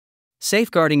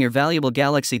Safeguarding your valuable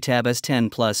Galaxy Tab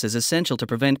S10 Plus is essential to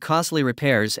prevent costly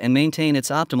repairs and maintain its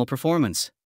optimal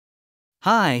performance.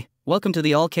 Hi, welcome to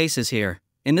the AllCasesHere.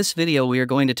 In this video we are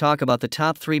going to talk about the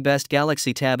top 3 best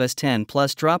Galaxy Tab S10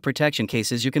 Plus drop protection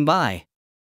cases you can buy.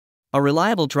 A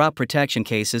reliable drop protection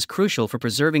case is crucial for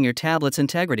preserving your tablet's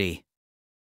integrity.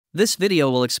 This video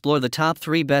will explore the top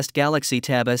 3 best Galaxy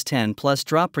Tab S10 Plus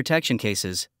drop protection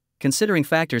cases, considering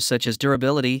factors such as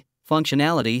durability,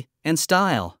 functionality, and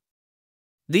style.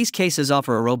 These cases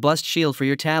offer a robust shield for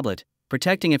your tablet,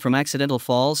 protecting it from accidental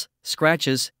falls,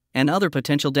 scratches, and other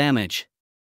potential damage.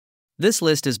 This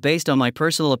list is based on my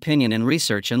personal opinion and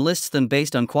research and lists them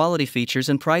based on quality features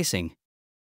and pricing.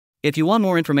 If you want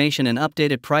more information and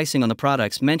updated pricing on the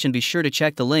products mentioned, be sure to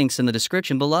check the links in the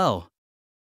description below.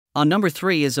 On number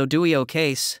 3 is Oduio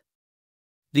Case.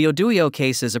 The Oduio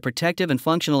case is a protective and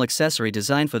functional accessory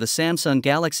designed for the Samsung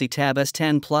Galaxy Tab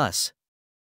S10 Plus.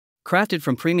 Crafted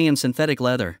from premium synthetic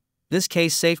leather, this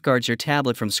case safeguards your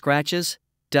tablet from scratches,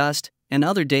 dust, and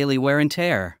other daily wear and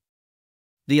tear.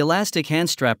 The elastic hand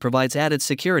strap provides added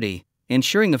security,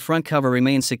 ensuring the front cover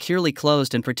remains securely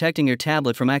closed and protecting your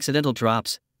tablet from accidental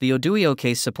drops. The Oduio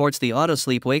case supports the auto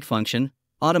sleep wake function,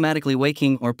 automatically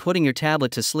waking or putting your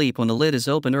tablet to sleep when the lid is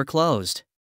open or closed.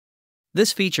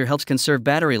 This feature helps conserve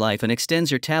battery life and extends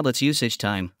your tablet's usage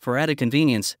time. For added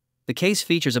convenience, the case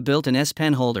features a built-in S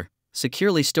Pen holder,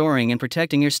 securely storing and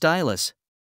protecting your stylus.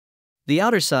 The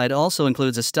outer side also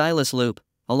includes a stylus loop,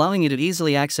 allowing you to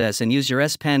easily access and use your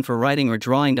S Pen for writing or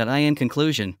drawing. In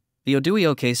conclusion, the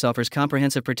Oduio case offers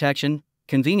comprehensive protection,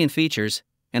 convenient features,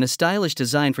 and a stylish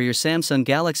design for your Samsung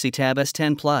Galaxy Tab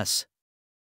S10 Plus.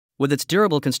 With its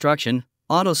durable construction,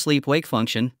 auto sleep wake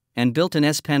function, and built-in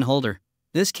S Pen holder,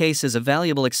 this case is a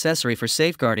valuable accessory for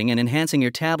safeguarding and enhancing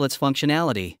your tablet's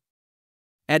functionality.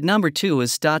 At number 2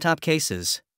 is StarTop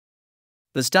Cases.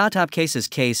 The StarTop Cases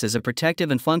case is a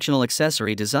protective and functional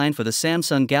accessory designed for the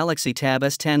Samsung Galaxy Tab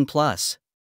S10 Plus.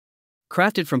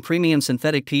 Crafted from premium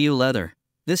synthetic PU leather,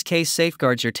 this case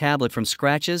safeguards your tablet from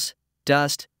scratches,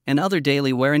 dust, and other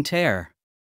daily wear and tear.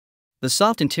 The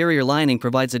soft interior lining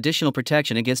provides additional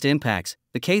protection against impacts.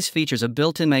 The case features a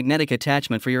built-in magnetic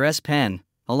attachment for your S Pen,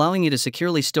 allowing you to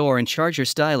securely store and charge your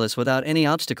stylus without any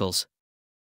obstacles.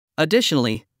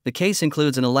 Additionally, the case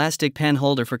includes an elastic pen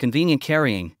holder for convenient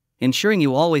carrying, ensuring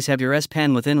you always have your S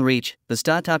Pen within reach. The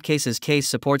StarTop Cases case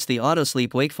supports the auto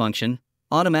sleep wake function,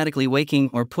 automatically waking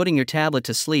or putting your tablet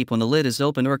to sleep when the lid is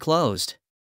open or closed.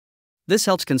 This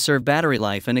helps conserve battery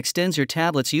life and extends your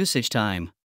tablet's usage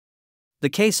time. The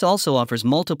case also offers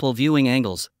multiple viewing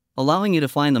angles, allowing you to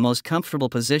find the most comfortable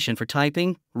position for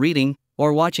typing, reading,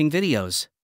 or watching videos.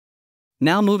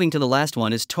 Now moving to the last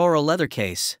one is Toro Leather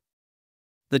Case.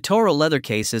 The Toro Leather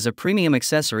Case is a premium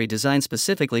accessory designed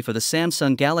specifically for the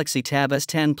Samsung Galaxy Tab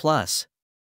S10 Plus.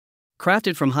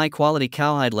 Crafted from high-quality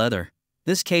cowhide leather,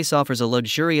 this case offers a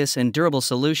luxurious and durable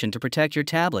solution to protect your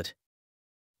tablet.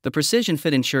 The precision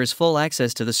fit ensures full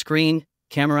access to the screen,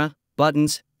 camera,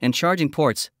 buttons, and charging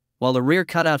ports, while the rear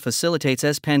cutout facilitates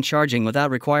S Pen charging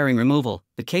without requiring removal.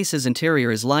 The case's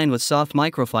interior is lined with soft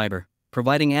microfiber,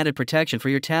 providing added protection for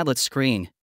your tablet's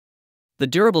screen. The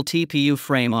durable TPU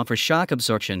frame offers shock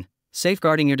absorption,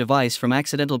 safeguarding your device from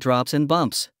accidental drops and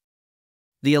bumps.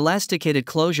 The elasticated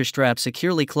closure strap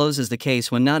securely closes the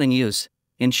case when not in use,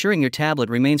 ensuring your tablet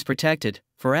remains protected.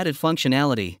 For added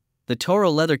functionality, the Toro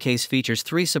Leather Case features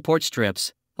 3 support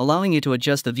strips, allowing you to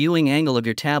adjust the viewing angle of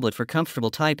your tablet for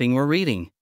comfortable typing or reading.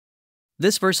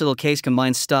 This versatile case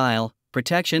combines style,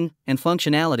 protection, and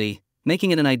functionality,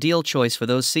 making it an ideal choice for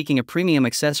those seeking a premium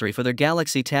accessory for their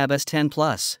Galaxy Tab S10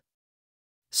 Plus.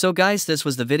 So guys, this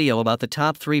was the video about the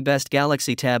top 3 best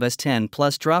Galaxy Tab S10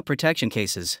 Plus drop protection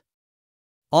cases.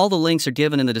 All the links are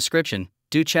given in the description,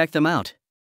 do check them out.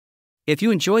 If you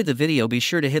enjoyed the video, be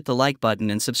sure to hit the like button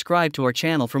and subscribe to our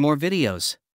channel for more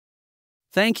videos.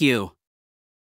 Thank you.